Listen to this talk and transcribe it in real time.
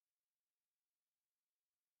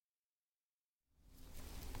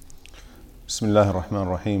بسم الله الرحمن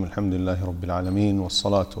الرحيم الحمد لله رب العالمين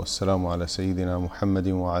والصلاة والسلام على سيدنا محمد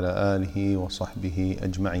وعلى آله وصحبه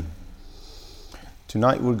أجمعين.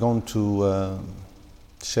 Tonight we're going to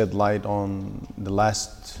shed light on the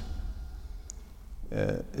last,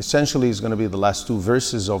 essentially it's going to be the last two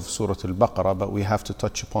verses of Surah Al-Baqarah, but we have to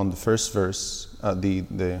touch upon the first verse,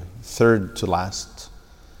 the third to last,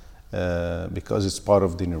 because it's part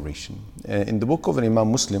of the narration. In the book of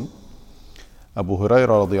Imam Muslim, Abu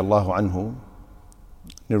Hurairah radiallahu anhu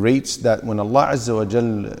narrates that when Allah Azza wa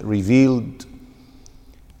Jal revealed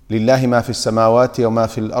لله ما في السماوات وما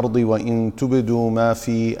في الأرض وإن تبدوا ما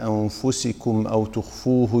في أنفسكم أو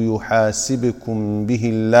تخفوه يحاسبكم به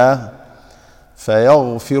الله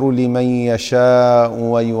فيغفر لمن يشاء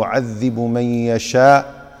ويعذب من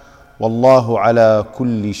يشاء والله على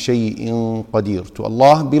كل شيء قدير. To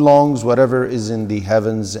Allah belongs whatever is in the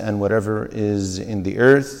heavens and whatever is in the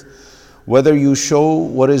earth. Whether you show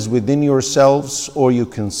what is within yourselves or you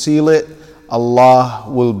conceal it, Allah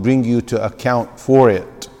will bring you to account for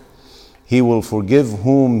it. He will forgive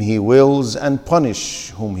whom He wills and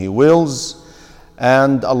punish whom He wills,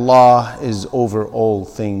 and Allah is over all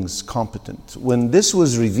things competent. When this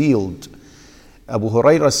was revealed, Abu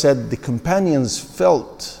Hurairah said the companions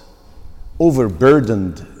felt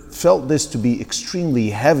overburdened, felt this to be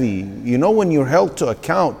extremely heavy. You know, when you're held to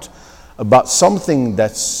account about something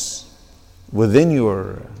that's within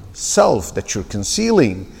yourself that you're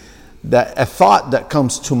concealing, that a thought that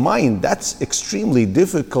comes to mind, that's extremely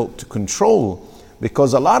difficult to control,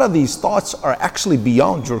 because a lot of these thoughts are actually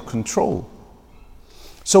beyond your control.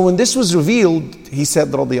 So when this was revealed, he said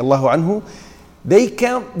radiyallahu anhu, they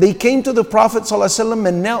came to the Prophet ﷺ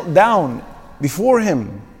and knelt down before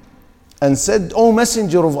him and said, "O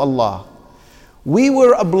Messenger of Allah, we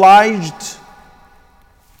were obliged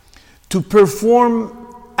to perform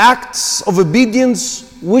acts of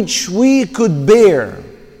obedience which we could bear.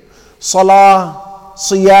 Salah,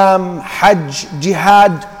 Siyam, Hajj,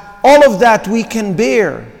 Jihad, all of that we can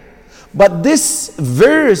bear. But this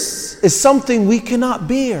verse is something we cannot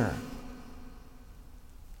bear."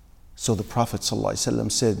 So the Prophet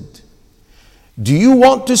ﷺ said, "Do you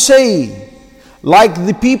want to say, like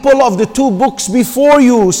the people of the two books before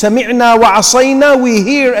you, Sami'na wa asayna, we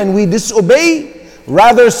hear and we disobey?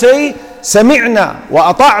 Rather say, سمعنا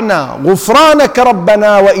وأطعنا غفرانك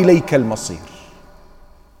ربنا وإليك المصير.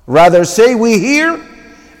 Rather say, we hear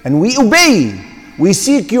and we obey. We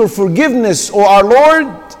seek your forgiveness, O our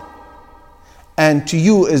Lord, and to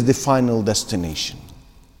you is the final destination."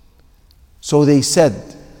 So they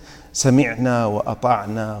said, سمعنا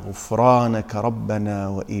وأطعنا غفرانك ربنا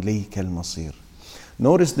وإليك المصير.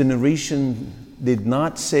 Notice the narration did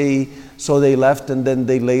not say, so they left and then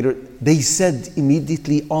they said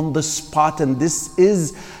immediately on the spot, and this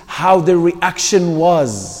is how their reaction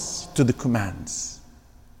was to the commands.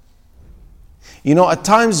 You know, at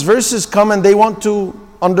times verses come and they want to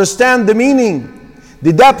understand the meaning,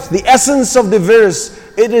 the depth, the essence of the verse.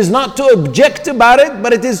 It is not to object about it,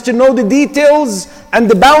 but it is to know the details and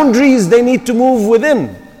the boundaries they need to move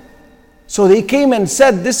within. So they came and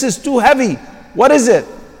said, "This is too heavy. What is it?"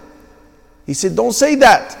 He said, "Don't say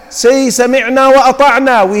that. Say, Sami'na wa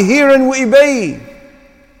ata'na, we hear and we obey."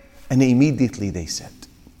 And immediately they said.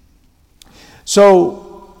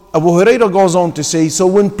 So Abu Hurairah goes on to say, so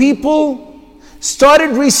when people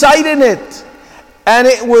started reciting it, and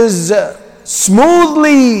it was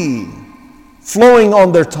smoothly flowing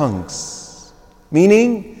on their tongues,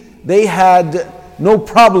 meaning they had no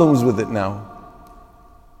problems with it now,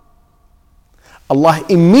 Allah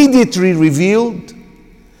immediately revealed,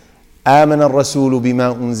 آمن الرسول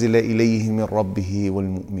بما أنزل إليه من ربه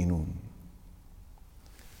والمؤمنون.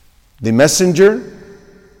 The messenger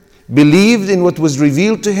believed in what was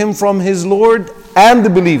revealed to him from his Lord, and the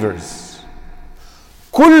believers.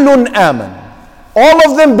 كل آمن,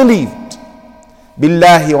 all of them believed.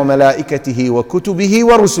 بالله وملائكته وكتبه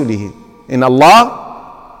ورسله, in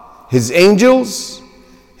Allah, His angels,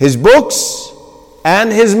 His books,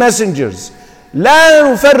 and His messengers.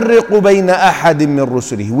 لا نفرق بين أحد من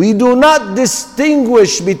رسله. We do not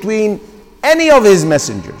distinguish between any of His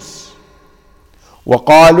messengers.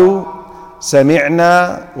 وقالوا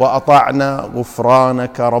سمعنا وأطعنا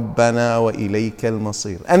غفرانك ربنا وإليك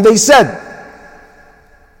المصير. And they said,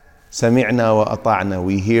 سمعنا وأطعنا,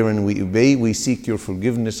 we hear and we obey, we seek your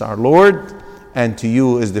forgiveness, our Lord, and to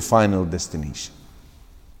you is the final destination.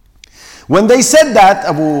 When they said that,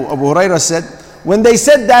 Abu Hurairah said, when they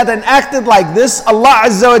said that and acted like this, Allah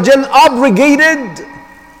Azza wa Jal abrogated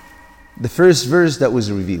the first verse that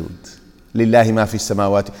was revealed. لله ما في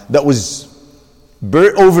السماوات, that was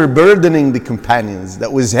overburdening the companions,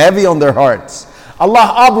 that was heavy on their hearts.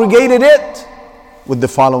 Allah abrogated it with the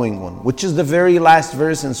following one, which is the very last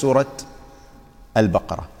verse in Surah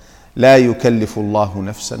Al-Baqarah. لا يكلف الله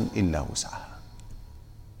نفسا إلا وسعها.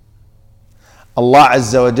 Allah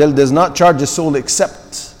Azza wa Jal does not charge a soul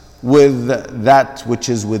except with that which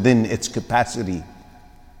is within its capacity.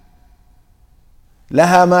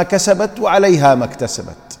 لها ما كسبت وعليها ما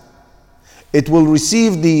اكتسبت. It will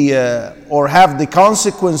receive or have the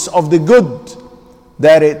consequence of the good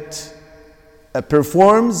that it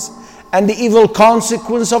performs, and the evil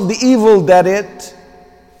consequence of the evil that it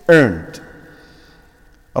earned.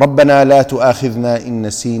 رَبَّنَا لَا تُؤَاخِذْنَا إِن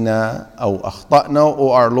نَّسِينَا أَوْ أَخْطَأْنَا.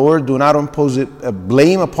 O our Lord, do not impose a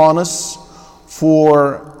blame upon us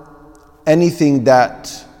for anything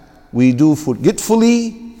that we do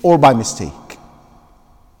forgetfully or by mistake.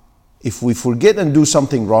 If we forget and do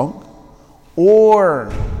something wrong,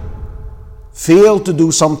 or fail to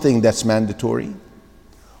do something that's mandatory,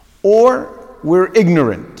 or we're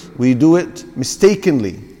ignorant, we do it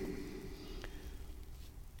mistakenly,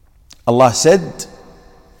 Allah said,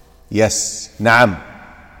 yes, نعم.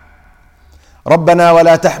 ربنا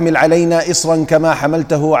ولا تحمل علينا إصرا كما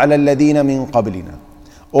حملته على الذين من قبلنا.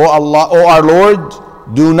 O Allah, O our Lord,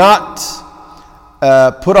 do not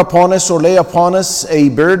put upon us or lay upon us a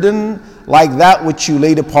burden like that which you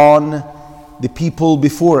laid upon the people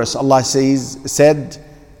before us. Allah said,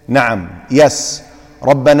 نعم, yes.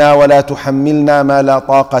 ربنا ولا تحملنا ما لا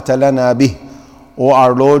طاقة لنا به. O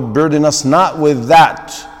our Lord, burden us not with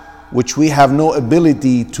that which we have no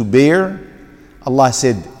ability to bear. Allah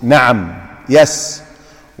said, نعم, yes.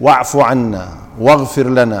 واعف عنا واغفر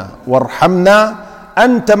لنا وارحمنا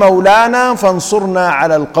أنت مولانا فانصرنا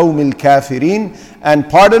على القوم الكافرين. And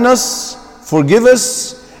pardon us, forgive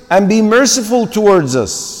us, and be merciful towards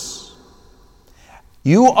us.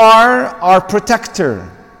 You are our protector,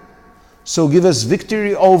 so give us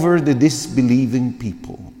victory over the disbelieving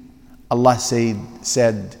people. Allah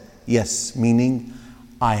said, yes, meaning,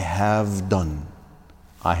 I have done.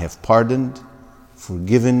 I have pardoned,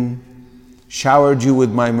 forgiven, showered you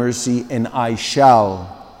with my mercy, and I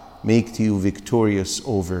shall make you victorious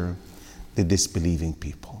over the disbelieving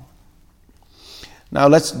people. Now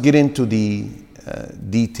let's get into the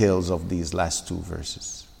details of these last two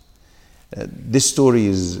verses. This story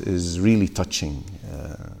is really touching.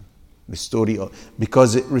 The story,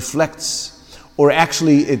 because it reflects, or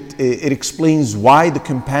actually it explains why the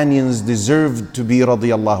companions deserved to be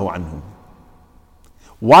radiyallahu anhum.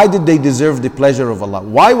 Why did they deserve the pleasure of Allah?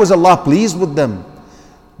 Why was Allah pleased with them?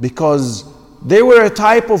 Because they were a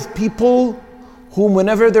type of people whom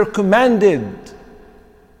whenever they're commanded,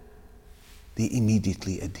 they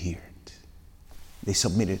immediately adhered. They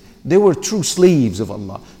submitted. They were true slaves of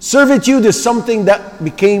Allah. Servitude is something that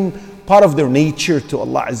became part of their nature to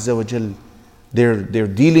Allah Azza wa Jal. They're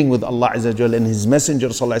dealing with Allah Azza wa Jal and His Messenger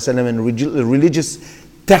Sallallahu Alaihi Wasallam and religious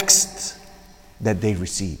texts that they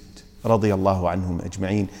received. Radiyallahu anhum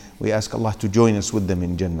ajma'een. We ask Allah to join us with them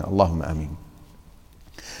in Jannah. Allahumma ameen.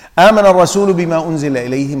 آمن الرسول بما أنزل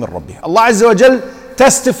إليه من ربه. Allah Azza wa Jal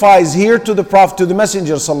testifies here to the Prophet, to the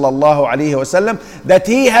Messenger sallallahu alaihi wasallam, that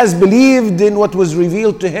he has believed in what was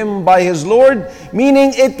revealed to him by his Lord,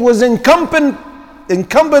 meaning it was incumbent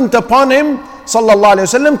upon him sallallahu alaihi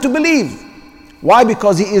wasallam to believe. Why?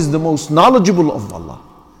 Because he is the most knowledgeable of Allah.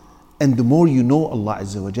 And the more you know Allah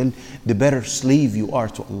Azza wa Jal, the better slave you are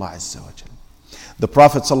to Allah Azza wa Jal. The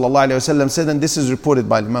Prophet sallallahu alaihi wasallam said, and this is reported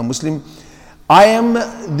by Imam Muslim, I am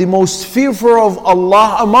the most fearful of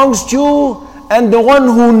Allah amongst you, and the one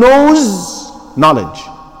who knows knowledge,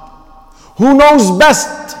 who knows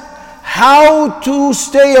best how to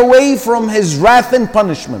stay away from His wrath and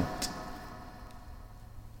punishment.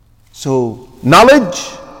 So knowledge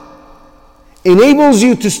enables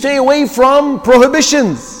you to stay away from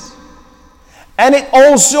prohibitions, and it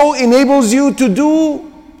also enables you to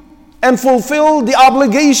do and fulfill the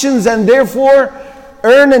obligations, and therefore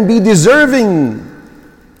earn and be deserving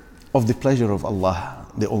of the pleasure of Allah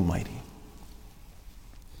the Almighty.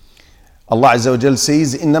 Allah Azza wa Jal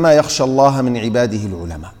says, إِنَّمَا يَخْشَى اللَّهَ مِنْ عِبَادِهِ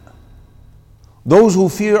الْعُلَمَاء. Those who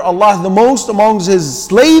fear Allah the most amongst His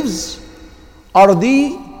slaves are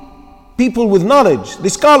the people with knowledge, the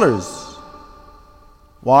scholars.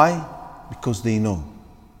 Why? Because they know.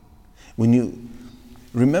 When you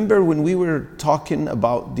remember when we were talking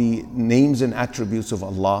about the names and attributes of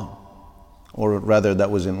Allah, or rather that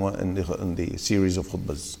was in the series of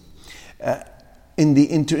khutbahs. In the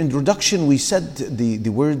introduction, we said the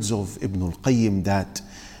words of Ibn al-Qayyim that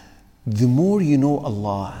the more you know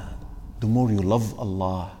Allah, the more you love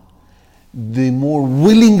Allah, the more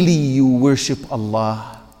willingly you worship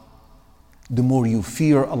Allah, the more you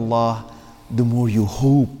fear Allah, the more you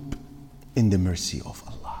hope in the mercy of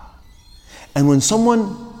Allah. And when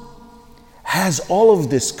someone has all of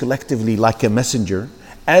this collectively like a messenger,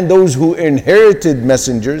 and those who inherited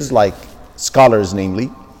messengers, like scholars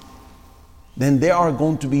namely, then they are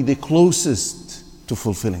going to be the closest to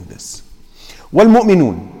fulfilling this.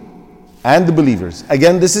 وَالْمُؤْمِنُونَ, and the believers.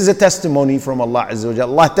 Again, this is a testimony from Allah Azza wa Jalla.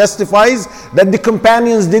 Allah testifies that the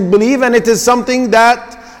companions did believe, and it is something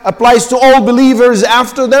that applies to all believers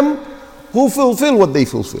after them who fulfill what they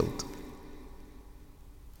fulfilled.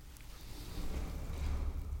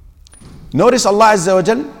 Notice Allah Azza wa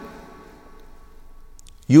Jalla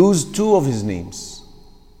used two of His names,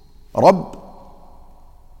 Rabb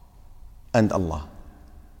and Allah.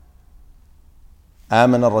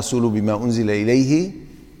 آمن الرسول بما أنزل إليه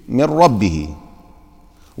من ربه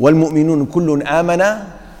والمؤمنون كل آمن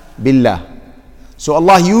بالله. So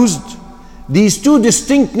Allah used these two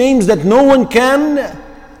distinct names that no one can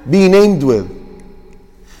be named with.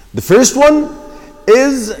 The first one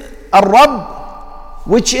is Ar-Rabb,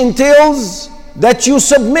 which entails that you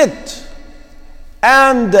submit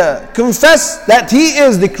and confess that He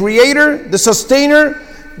is the creator, the sustainer,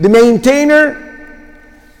 the maintainer,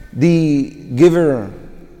 the giver,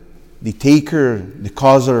 the taker, the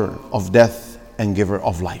causer of death and giver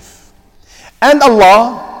of life. And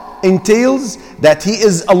Allah entails that He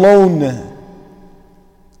is alone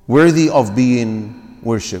worthy of being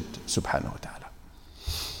worshipped, subhanahu wa ta'ala.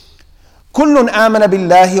 كل آمن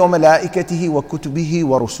بالله وملائكته وكتبه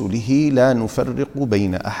ورسله لا نفرق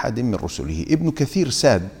بين أحد من رسله. Ibn Kathir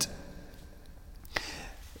said,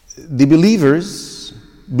 the believers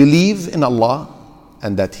believe in Allah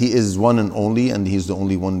and that He is one and only, and He is the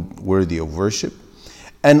only one worthy of worship,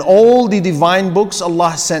 and all the divine books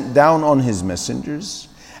Allah sent down on His messengers,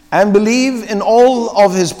 and believe in all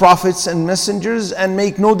of His prophets and messengers, and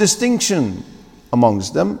make no distinction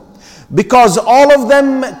amongst them, because all of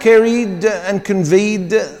them carried and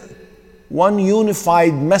conveyed one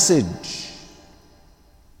unified message,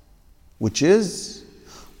 which is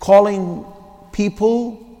calling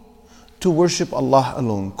people to worship Allah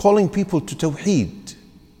alone, calling people to Tawheed.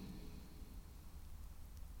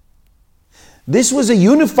 This was a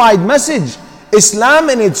unified message.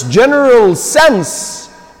 Islam in its general sense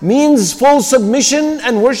means full submission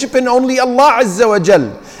and worshiping only Allah Azza wa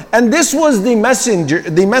Jal. And this was the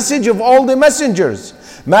message of all the messengers.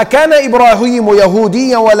 ما كان إبراهيم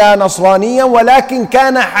يهوديا ولا نصرانيا ولكن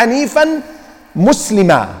كان حنيفا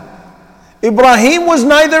مسلما. Ibrahim was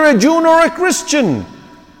neither a Jew nor a Christian.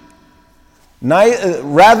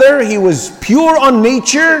 Rather, he was pure on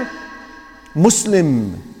nature,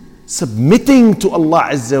 Muslim, submitting to Allah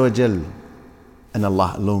Azza wa Jal and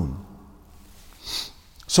Allah alone.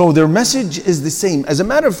 So their message is the same. As a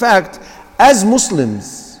matter of fact, as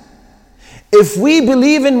Muslims, if we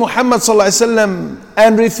believe in Muhammad sallallahu alaihi wasallam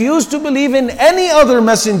and refuse to believe in any other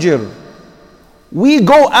messenger, we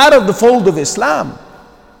go out of the fold of Islam,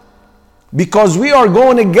 because we are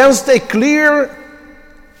going against a clear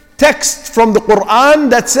text from the Quran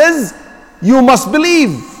that says you must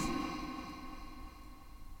believe.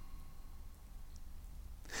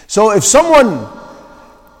 So if someone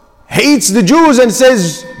hates the Jews and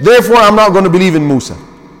says, therefore I'm not going to believe in Musa,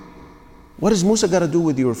 what does Musa got to do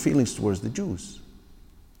with your feelings towards the Jews?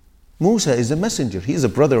 Musa is a messenger. He is a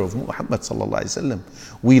brother of Muhammad sallallahu alaihi wasallam.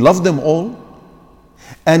 We love them all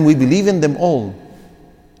and we believe in them all.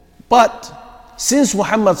 But since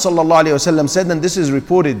Muhammad sallallahu alaihi wasallam said, and this is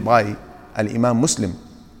reported by Al-Imam Muslim,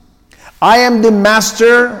 I am the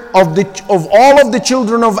master of all of the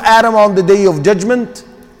children of Adam on the day of judgment,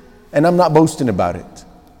 and I'm not boasting about it.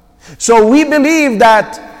 So we believe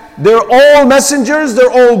that they're all messengers,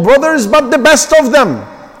 they're all brothers, but the best of them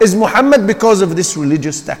is Muhammad because of this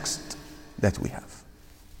religious text that we have.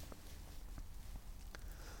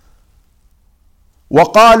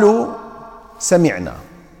 وَقَالُوا سَمِعْنَا.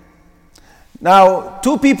 Now,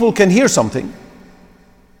 two people can hear something,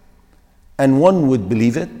 and one would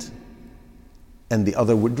believe it, and the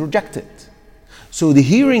other would reject it. So the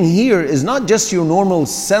hearing here is not just your normal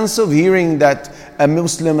sense of hearing that a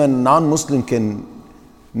Muslim and non-Muslim can.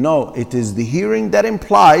 No, it is the hearing that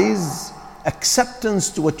implies acceptance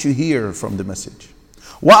to what you hear from the message.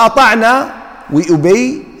 وَأَطَعْنَا, we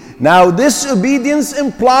obey. Now this obedience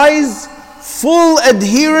implies full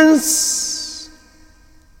adherence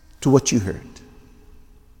to what you heard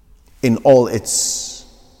in all its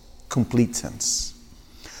complete sense.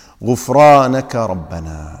 غُفْرَانَكَ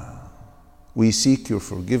رَبَّنَا. We seek your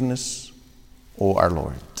forgiveness, O our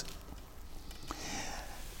Lord.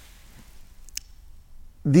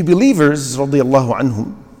 The believers, radiallahu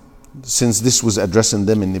anhum, since this was addressing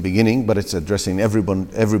them in the beginning, but it's addressing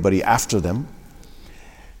everybody after them,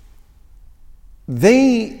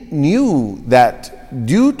 they knew that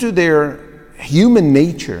due to their human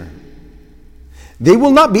nature, they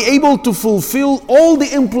will not be able to fulfill all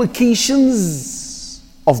the implications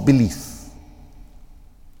of belief,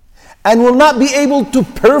 and will not be able to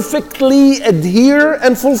perfectly adhere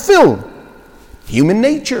and fulfill human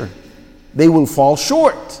nature. They will fall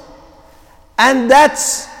short. And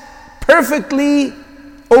that's perfectly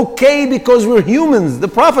okay because we're humans. The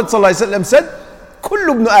Prophet ﷺ said, كُلُّ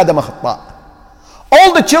ابْنُ آدَمَ خَطَّاء.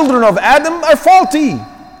 All the children of Adam are faulty.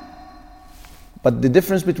 But the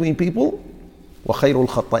difference between people, وَخَيْرُ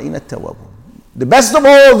الْخَطَّائِينَ التَّوَّابُونَ. The best of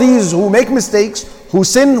all these who make mistakes, who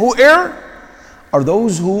sin, who err, are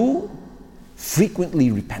those who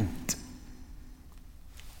frequently repent.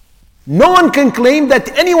 No one can claim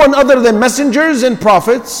that anyone other than messengers and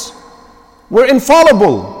prophets were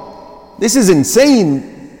infallible. This is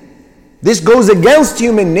insane. This goes against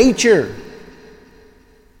human nature.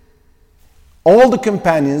 All the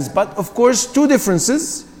companions, but of course, two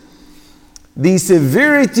differences. The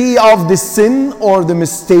severity of the sin or the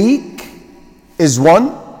mistake is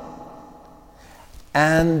one,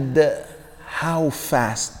 and how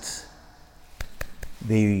fast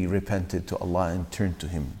they repented to Allah and turned to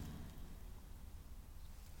Him.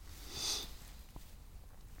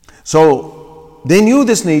 So they knew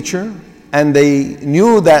this nature, and they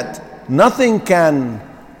knew that nothing can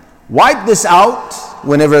wipe this out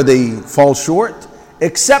whenever they fall short,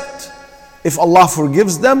 except if Allah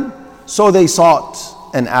forgives them. So they sought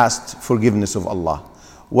and asked forgiveness of Allah.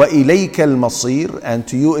 وَإِلَيْكَ الْمَصِيرُ, and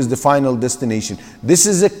to you is the final destination. This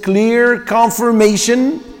is a clear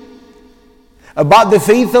confirmation about the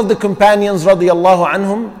faith of the companions radiallahu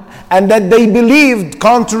anhum, and that they believed,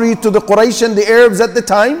 contrary to the Quraysh and the Arabs at the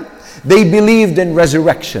time, they believed in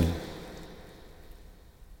resurrection.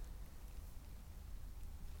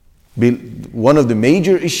 One of the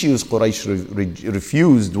major issues Quraysh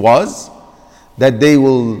refused was that they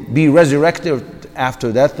will be resurrected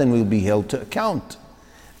after death and will be held to account.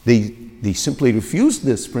 They simply refused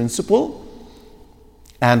this principle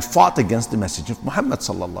and fought against the message of Muhammad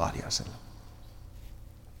sallallahu alaihi wasallam.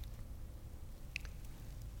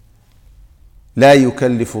 لا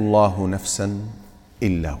يكلف الله نفسا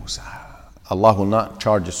إلا وسعها. Allah will not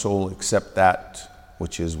charge a soul except that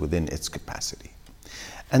which is within its capacity.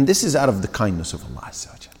 And this is out of the kindness of Allah Azza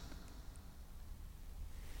wa Jal,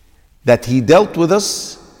 that He dealt with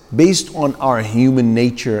us based on our human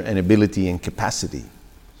nature and ability and capacity.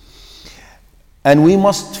 And we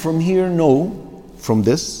must from here know, from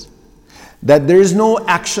this, that there is no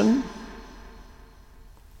action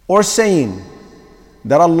or saying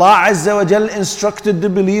that Allah Azza wa Jal instructed the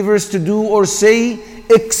believers to do or say,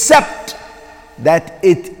 except that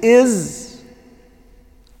it is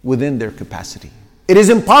within their capacity. It is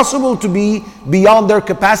impossible to be beyond their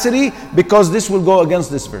capacity, because this will go against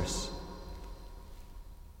this verse.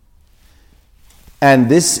 And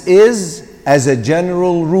this is as a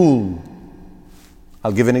general rule.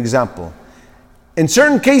 I'll give an example. In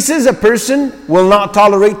certain cases, a person will not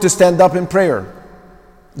tolerate to stand up in prayer.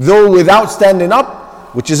 Though without standing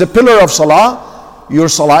up, which is a pillar of salah, your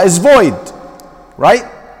salah is void, right?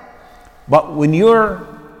 But when you're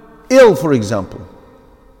ill, for example,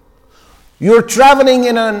 you're traveling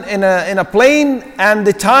in a plane, and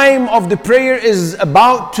the time of the prayer is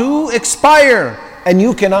about to expire, and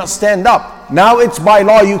you cannot stand up. Now it's by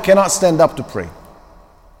law you cannot stand up to pray.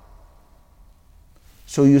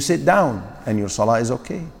 So you sit down, and your salah is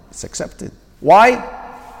okay. It's accepted. Why?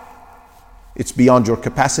 It's beyond your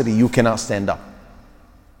capacity. You cannot stand up.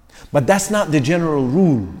 But that's not the general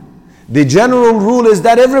rule. The general rule is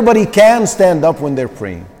that everybody can stand up when they're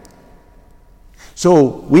praying.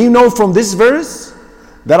 So we know from this verse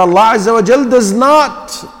that Allah Azza wa Jal does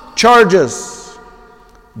not charge us,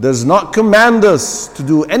 does not command us to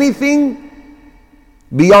do anything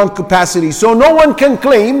beyond capacity. So no one can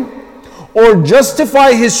claim or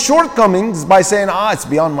justify his shortcomings by saying, it's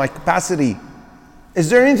beyond my capacity. Is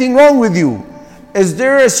there anything wrong with you? Is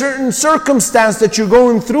there a certain circumstance that you're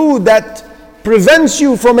going through that prevents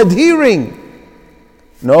you from adhering?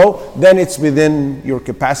 No, then it's within your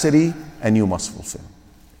capacity and you must fulfill.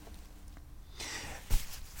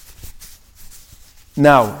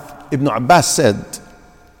 Now, Ibn Abbas said,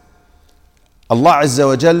 Allah Azza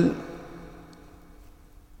wa Jal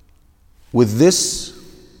with this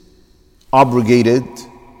abrogated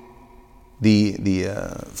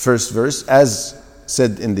the first verse, as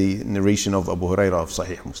said in the narration of Abu Hurairah of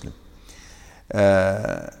Sahih Muslim.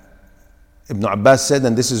 Ibn Abbas said,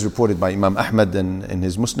 and this is reported by Imam Ahmad in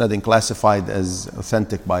his Musnad and classified as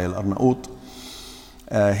authentic by Al-Arnaut.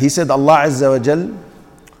 He said Allah Azza wa Jal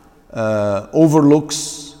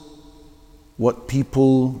overlooks what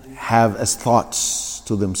people have as thoughts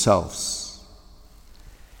to themselves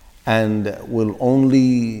and will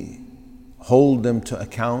only hold them to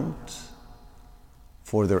account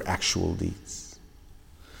for their actual deeds.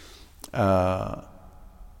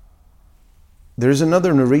 There is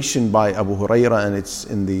another narration by Abu Hurairah, and it's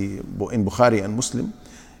in Bukhari and Muslim,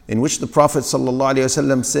 in which the Prophet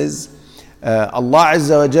ﷺ says, Allah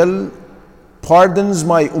Azza wa Jal pardons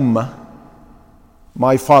my ummah,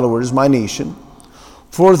 my followers, my nation,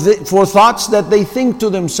 for thoughts that they think to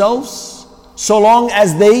themselves, so long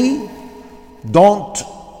as they don't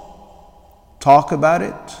talk about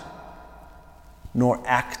it nor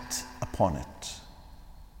act upon it.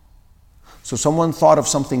 So someone thought of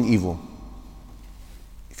something evil.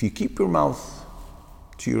 If you keep your mouth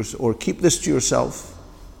to yourself, or keep this to yourself,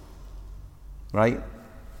 right?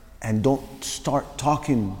 And don't start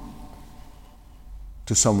talking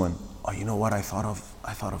to someone, oh, you know what I thought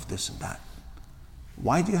of this and that.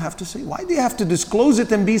 Why do you have to say? Why do you have to disclose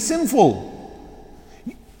it and be sinful?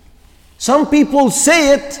 Some people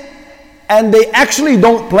say it and they actually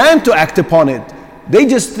don't plan to act upon it. They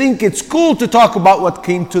just think it's cool to talk about what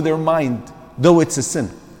came to their mind, though it's a sin.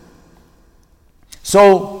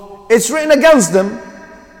 So it's written against them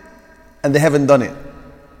and they haven't done it.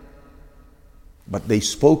 But they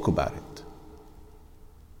spoke about it.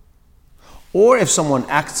 Or if someone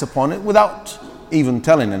acts upon it without even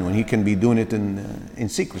telling anyone, he can be doing it in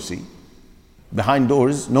secrecy, behind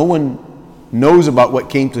doors. No one knows about what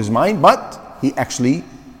came to his mind, but he actually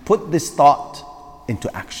put this thought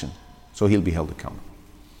into action. So he'll be held accountable.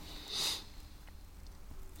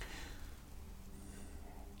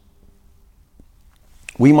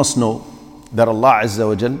 We must know that Allah Azza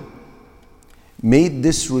wa Jal made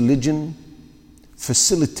this religion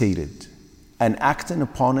facilitated, and acting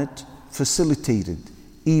upon it facilitated,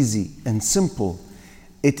 easy and simple.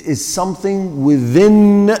 It is something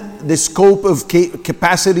within the scope of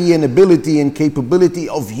capacity and ability and capability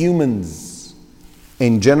of humans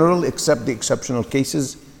in general, except the exceptional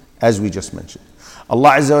cases as we just mentioned.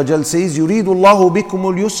 Allah Azza wa Jal says, يُرِيدُ اللَّهُ بِكُمُ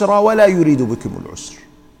الْيُسْرَ وَلَا يُرِيدُ بِكُمُ الْعُسْرَ.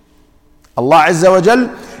 Allah Azza wa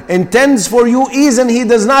Jal intends for you ease, and He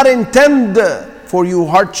does not intend for you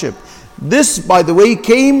hardship. This, by the way,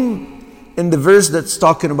 came in the verse that's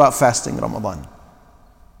talking about fasting Ramadan.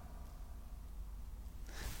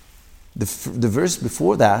 The verse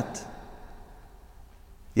before that,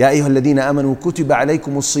 يا أيها الذين آمنوا كتب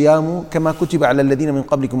عليكم الصيام كما كتب على الذين من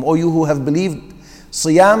قبلكم. O you who have believed,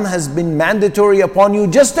 Siyam has been mandatory upon you,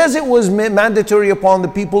 just as it was mandatory upon the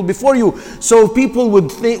people before you. So people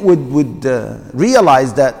would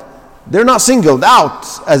realize that they're not singled out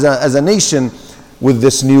as a nation with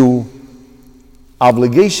this new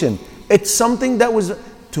obligation. It's something that was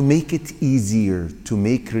to make it easier, to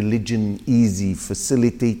make religion easy,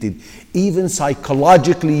 facilitated. Even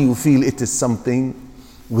psychologically, you feel it is something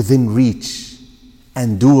within reach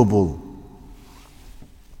and doable.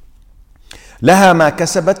 لها ما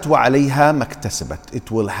كسبت وعليها ما اكتسبت.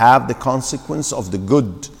 It will have the consequence of the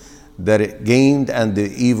good that it gained, and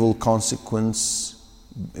the evil consequence,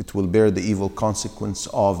 it will bear the evil consequence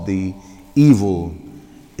of the evil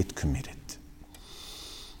it committed.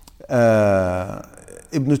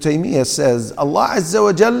 Ibn Taymiyyah says, Allah Azza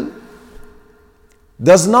wa Jal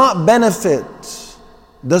does not benefit,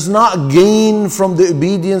 does not gain from the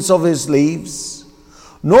obedience of His slaves,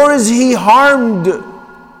 nor is He harmed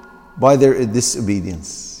by their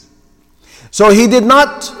disobedience. So He did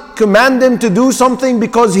not command them to do something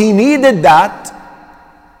because He needed that,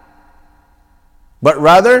 but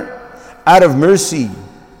rather out of mercy.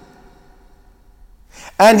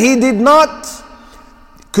 And He did not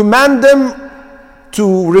command them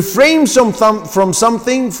to refrain from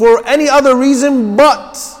something for any other reason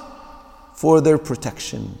but for their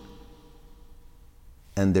protection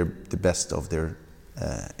and the best of their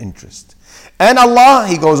interest. And Allah,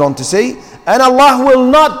 he goes on to say, and Allah will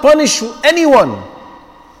not punish anyone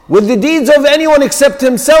with the deeds of anyone except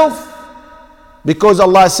Himself, because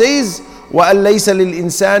Allah says, وَأَن لَيْسَ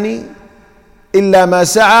لِلْإِنسَانِ إِلَّا مَا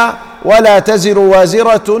سَعَى وَلَا تَزِرُ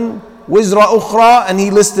وَازِرَةٌ وِزْرَ أُخْرَى. And He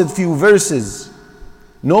listed few verses.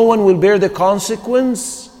 No one will bear the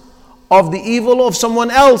consequence of the evil of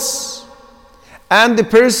someone else, and the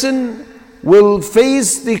person will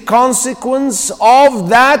face the consequence of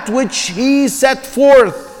that which he set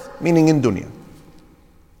forth, meaning in dunya.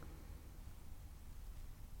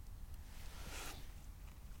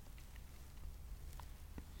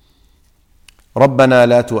 ربنا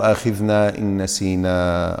لا تؤاخذنا إن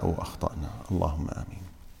نسينا أو أخطأنا. اللهم آمين.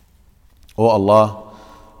 O Allah,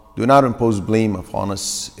 do not impose blame upon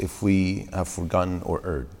us if we have forgotten or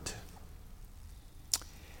erred.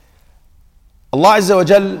 Allah Azza wa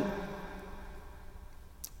Jal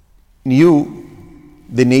knew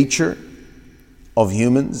the nature of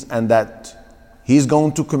humans and that He's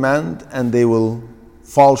going to command and they will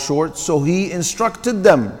fall short. So He instructed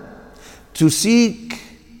them to seek,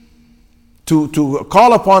 to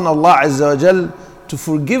call upon Allah Azza wa Jal to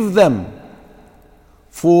forgive them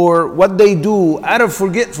for what they do out of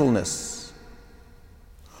forgetfulness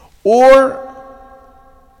or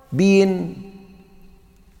being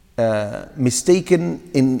mistaken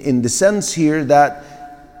in the sense here that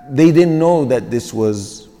they didn't know that this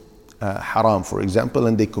was haram, for example,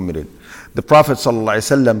 and they committed. The Prophet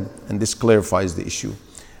ﷺ, and this clarifies the issue,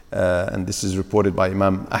 and this is reported by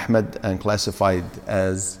Imam Ahmad and classified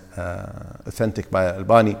as authentic by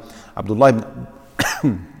Albani. Abdullah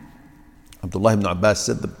ibn Abbas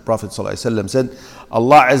said, the Prophet ﷺ said,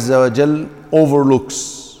 Allah Azza wa Jal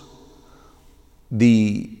overlooks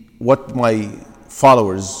what my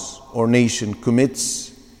followers or nation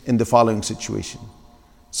commits in the following situation.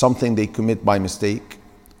 Something they commit by mistake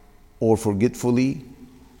or forgetfully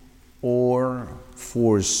or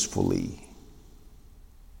forcefully.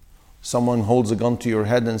 Someone holds a gun to your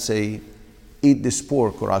head and say, eat this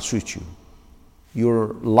pork or I'll shoot you.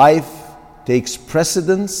 Your life takes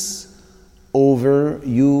precedence over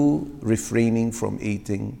you refraining from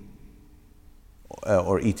eating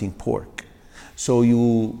or eating pork. So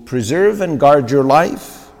you preserve and guard your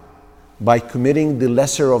life by committing the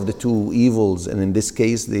lesser of the two evils. And in this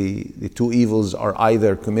case, the two evils are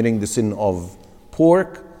either committing the sin of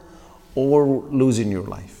pork or losing your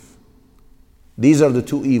life. These are the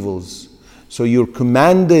two evils. So you're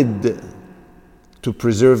commanded to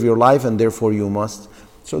preserve your life and therefore you must.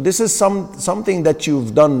 So this is something that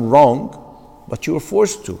you've done wrong, but you're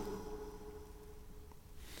forced to.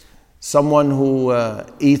 Someone who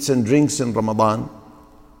eats and drinks in Ramadan,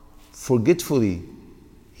 forgetfully,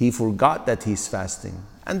 he forgot that he's fasting.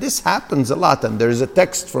 And this happens a lot. And there is a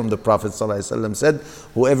text from the Prophet ﷺ said,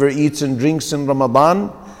 whoever eats and drinks in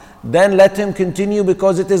Ramadan, then let him continue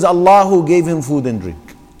because it is Allah who gave him food and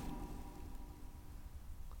drink.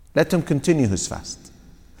 Let him continue his fast.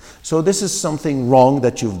 So this is something wrong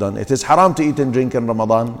that you've done. It is haram to eat and drink in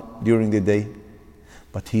Ramadan during the day,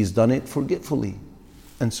 but he's done it forgetfully,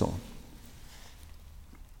 and so on.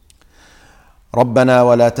 ربنا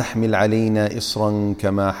ولا تحمل علينا إصرا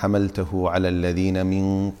كما حملته على الذين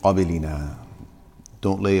من قبلنا.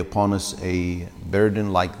 Don't lay upon us a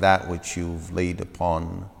burden like that which you've laid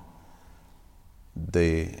upon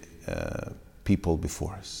the people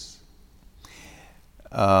before us.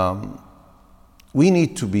 We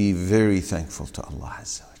need to be very thankful to Allah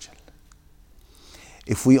Azza wa Jal.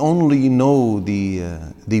 If we only know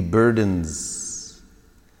the burdens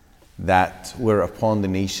that were upon the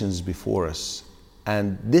nations before us,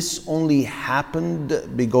 and this only happened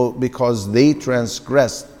because they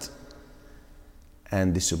transgressed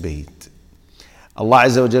and disobeyed. Allah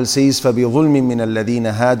Azza wa Jal says, فَبِظُلْمٍ مِّنَ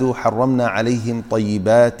الَّذِينَ هَادُوا حَرَّمْنَا عَلَيْهِمْ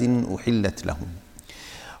طَيِّبَاتٍ أُحِلَّتْ لَهُمْ.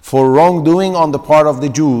 For wrongdoing on the part of the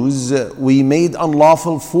Jews, we made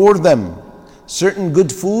unlawful for them certain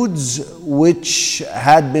good foods which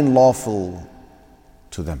had been lawful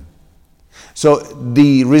to them. So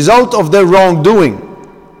the result of their wrongdoing,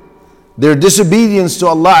 their disobedience to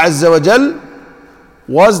Allah Azza wa Jal,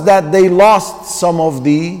 was that they lost some of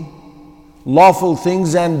the lawful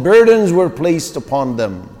things and burdens were placed upon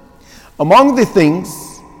them. Among the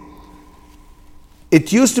things,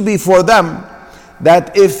 it used to be for them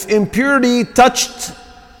that if impurity touched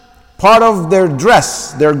part of their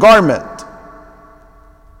dress, their garment,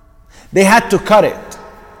 they had to cut it.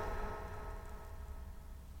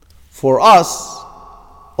 For us,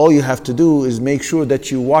 all you have to do is make sure that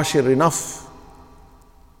you wash it enough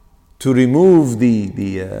to remove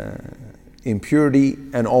the impurity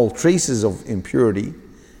and all traces of impurity,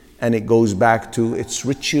 and it goes back to its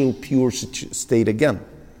ritual pure state again.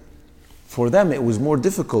 For them, it was more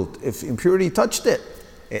difficult. If impurity touched it,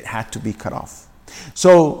 it had to be cut off.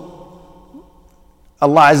 So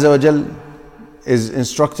Allah Azza wa Jal is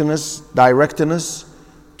instructing us, directing us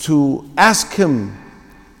to ask Him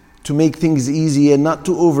to make things easy and not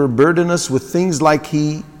to overburden us with things like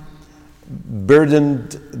He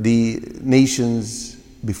burdened the nations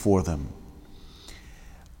before them.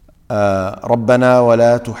 رَبَّنَا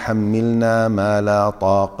وَلَا تُحَمِّلْنَا مَا لَا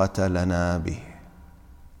طَاقَةَ لَنَا بِهِ.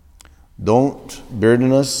 Don't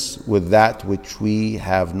burden us with that which we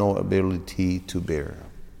have no ability to bear.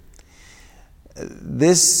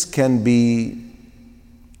 This can be,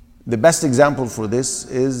 the best example for this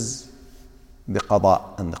is the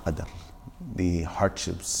qada and the qadr, the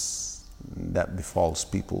hardships that befalls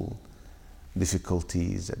people,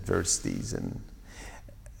 difficulties, adversities, and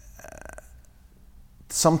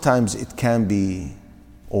sometimes it can be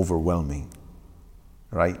overwhelming,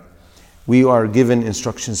 right? We are given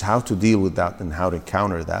instructions how to deal with that and how to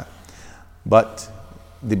counter that. But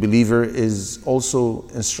the believer is also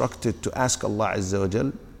instructed to ask Allah Azza wa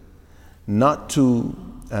Jal not to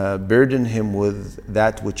burden him with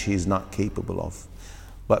that which he is not capable of.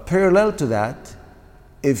 But parallel to that,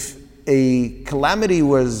 if a calamity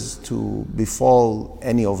was to befall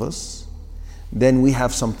any of us, then we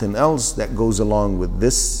have something else that goes along with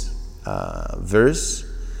this verse,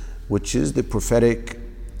 which is the prophetic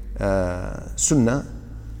sunnah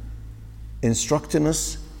instructing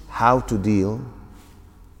us how to deal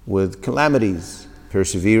with calamities,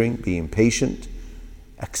 persevering, being patient,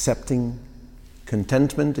 accepting,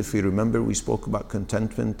 contentment. If you remember, we spoke about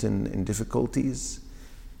contentment in difficulties,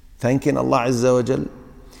 thanking Allah Azza wa Jal.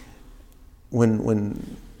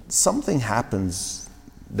 When something happens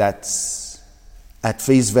that's at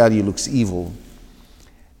face value looks evil,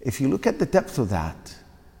 if you look at the depth of that,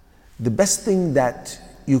 the best thing that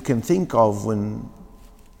you can think of when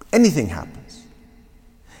anything happens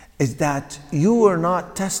is that you are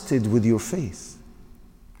not tested with your faith.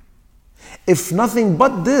 If nothing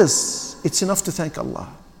but this, it's enough to thank Allah.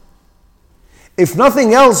 If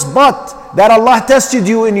nothing else but that Allah tested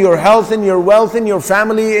you in your health, in your wealth, in your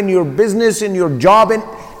family, in your business, in your job, and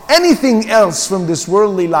anything else from this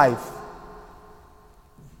worldly life.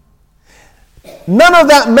 None of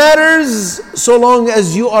that matters so long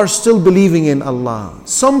as you are still believing in Allah.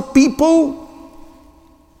 Some people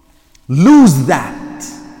lose that.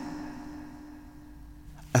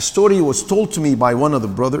 A story was told to me by one of the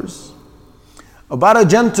brothers about a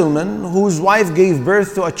gentleman whose wife gave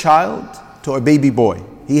birth to a child, to a baby boy.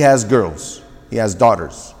 He has girls, he has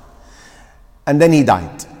daughters. And then he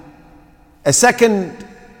died. A second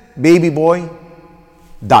baby boy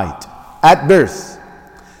died at birth.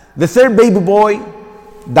 The third baby boy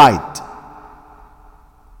died.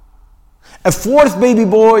 A fourth baby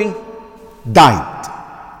boy died.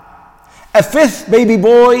 A fifth baby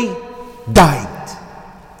boy died.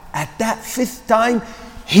 At that fifth time,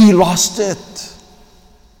 he lost it.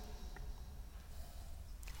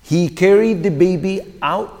 He carried the baby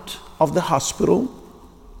out of the hospital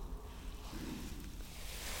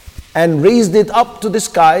and raised it up to the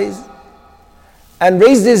skies and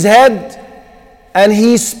raised his head, and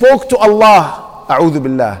he spoke to Allah. A'udhu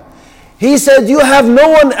billah. He said, "You have no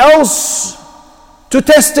one else to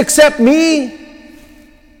test except me.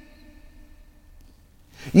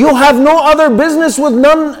 You have no other business with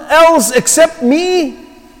none else except me."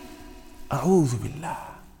 A'udhu billah.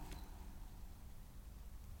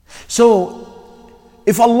 So,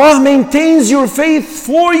 if Allah maintains your faith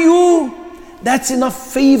for you, that's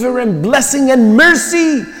enough favor and blessing and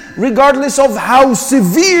mercy, regardless of how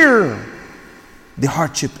severe the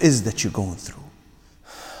hardship is that you're going through.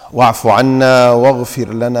 وَاعْفُ عَنَّا وَاغْفِرْ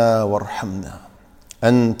لَنَا وَارْحَمْنَا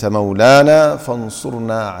أَنْتَ مَوْلَانَا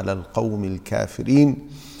فَانْصُرْنَا عَلَى الْقَوْمِ الْكَافِرِينَ.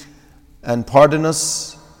 And pardon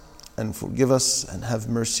us and forgive us and have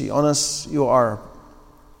mercy on us. You are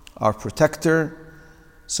our protector.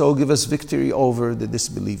 So give us victory over the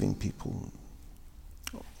disbelieving people.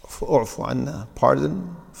 U'fu anna,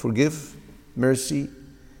 pardon, forgive, mercy,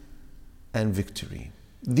 and victory.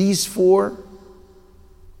 These four,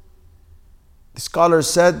 the scholars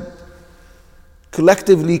said,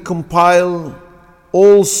 collectively compile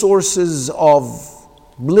all sources of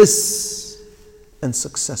bliss and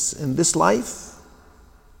success in this life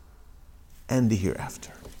and the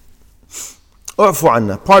hereafter. U'fu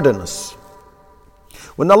anna, pardon us.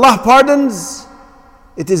 When Allah pardons,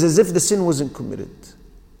 it is as if the sin wasn't committed.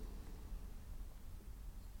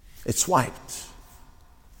 It's wiped.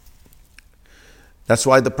 That's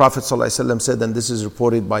why the Prophet ﷺ said, and this is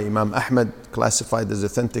reported by Imam Ahmad, classified as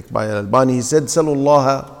authentic by Al-Albani, he said,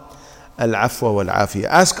 "Sallallahu al-afwa wal-afiyah."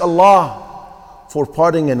 Ask Allah for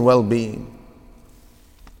pardoning and well-being.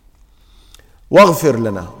 وَاغْفِرْ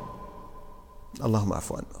لَنَا. Allahumma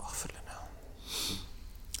afu anna waghfir lana.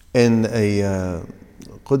 In a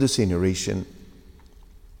Qudusi narration,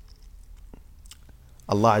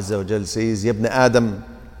 Allah Azza wa Jal says, "Ya ibn Adam,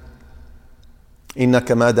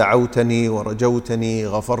 إنك ما دعوتني ورجوتني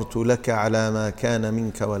غفرت لك على ما كان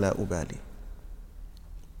منك ولا أبالي."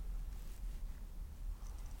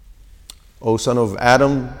 O son of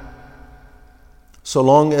Adam, so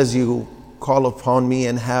long as you call upon me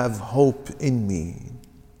and have hope in me,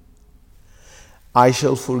 I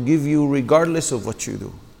shall forgive you regardless of what you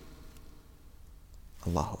do.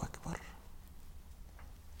 Allahu Akbar.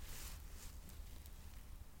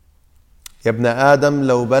 يا ابن آدم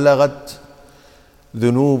لو بلغت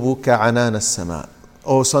ذنوبك عنان السماء.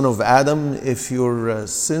 O son of Adam, if your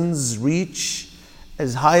sins reach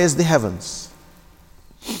as high as the heavens.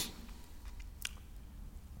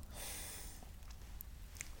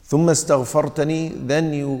 ثم استغفرتني,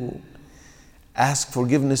 then you ask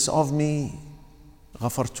forgiveness of me,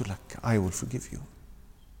 غفرت لك, I will forgive you.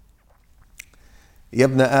 يا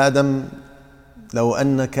ابن آدم لو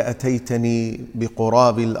أنك أتيتني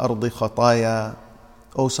بقراب الأرض خطايا,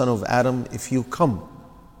 O son of Adam, if you come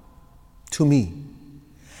to me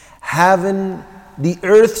having the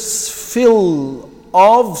earth's fill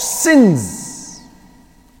of sins,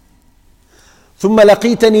 ثم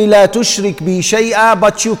لقيتني لا تشرك بي شيئا,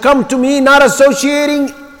 but you come to me not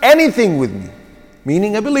associating anything with me,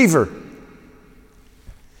 meaning a believer,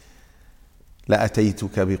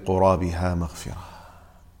 لأتيتك بقرابها مغفرة,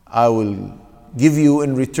 I will give you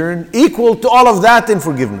in return equal to all of that in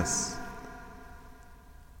forgiveness.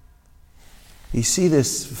 You see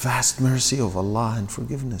this vast mercy of Allah and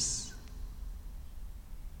forgiveness.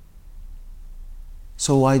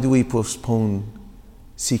 So why do we postpone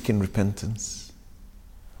seeking repentance?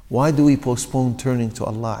 Why do we postpone turning to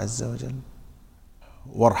Allah Azza wa Jal?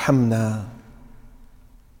 Warhamna,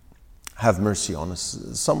 have mercy on us.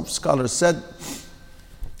 Some scholars said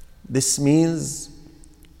this means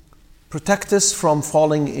protect us from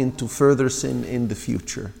falling into further sin in the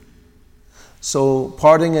future. So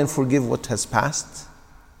pardon and forgive what has passed,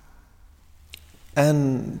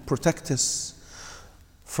 and protect us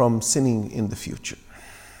from sinning in the future.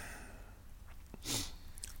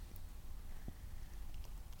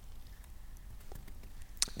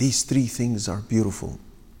 These three things are beautiful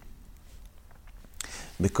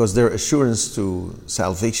because they're assurance to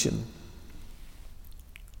salvation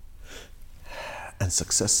and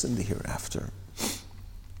success in the hereafter.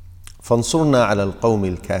 فانصرنا على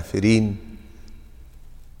القوم الكافرين,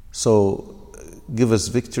 so give us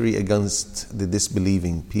victory against the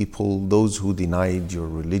disbelieving people, those who denied your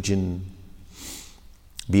religion,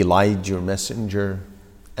 belied your messenger,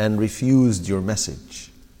 and refused your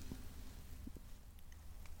message.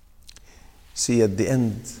 See, at the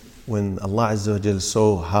end, when Allah Azza wa Jal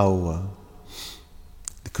saw how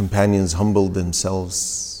the companions humbled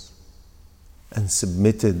themselves and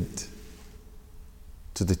submitted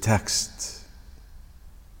to the text,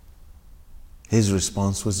 his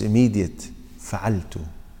response was immediate. فعلت.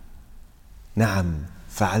 نعم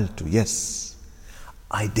فعلت. Yes,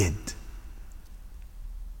 I did.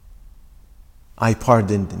 I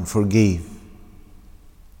pardoned and forgave,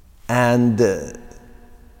 and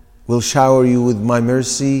will shower you with my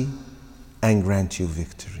mercy and grant you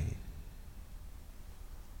victory.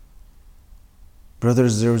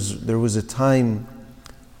 Brothers, there was a time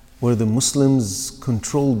where the Muslims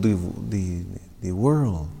controlled the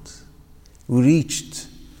world. We reached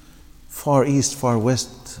far east, far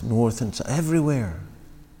west, north, and south, everywhere.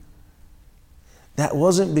 That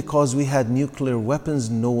wasn't because we had nuclear weapons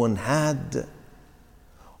no one had,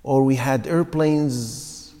 or we had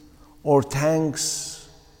airplanes or tanks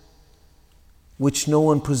which no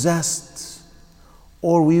one possessed,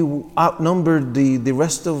 or we outnumbered the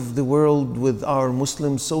rest of the world with our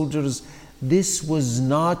Muslim soldiers. This was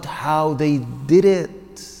not how they did it.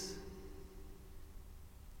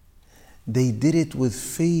 They did it with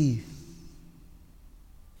faith.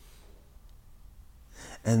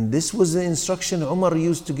 And this was the instruction Umar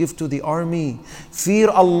used to give to the army. Fear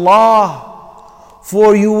Allah,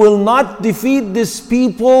 for you will not defeat this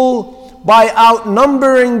people by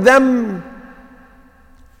outnumbering them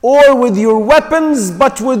or with your weapons,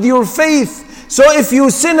 but with your faith. So if you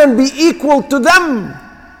sin and be equal to them,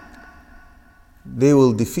 they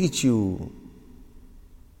will defeat you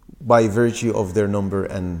by virtue of their number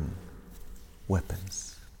and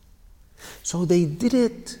weapons. So they did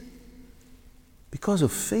it because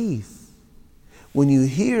of faith. When you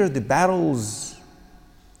hear the battles,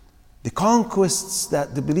 the conquests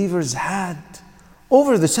that the believers had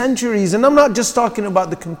over the centuries, and I'm not just talking about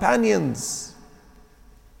the companions,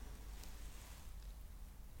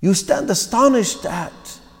 you stand astonished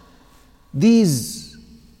at these,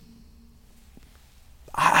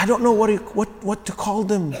 I don't know what to call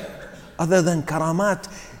them other than karamat.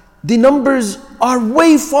 The numbers are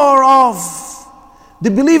way far off. The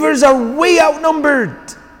believers are way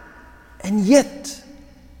outnumbered. And yet,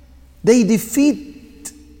 they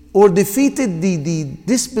defeated the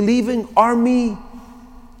disbelieving army,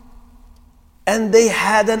 and they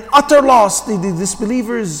had an utter loss, the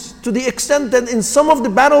disbelievers, to the extent that in some of the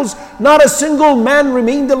battles, not a single man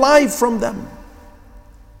remained alive from them.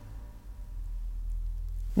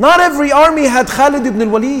 Not every army had Khalid ibn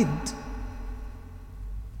al-Walid,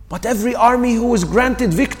 but every army who was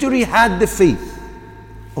granted victory had the faith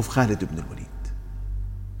of Khalid ibn al-Walid.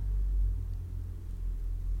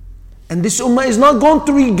 And this ummah is not going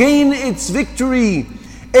to regain its victory,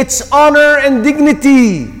 its honor and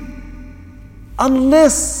dignity,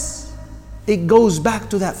 unless it goes back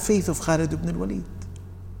to that faith of Khalid ibn al-Walid.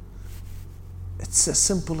 It's as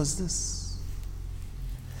simple as this.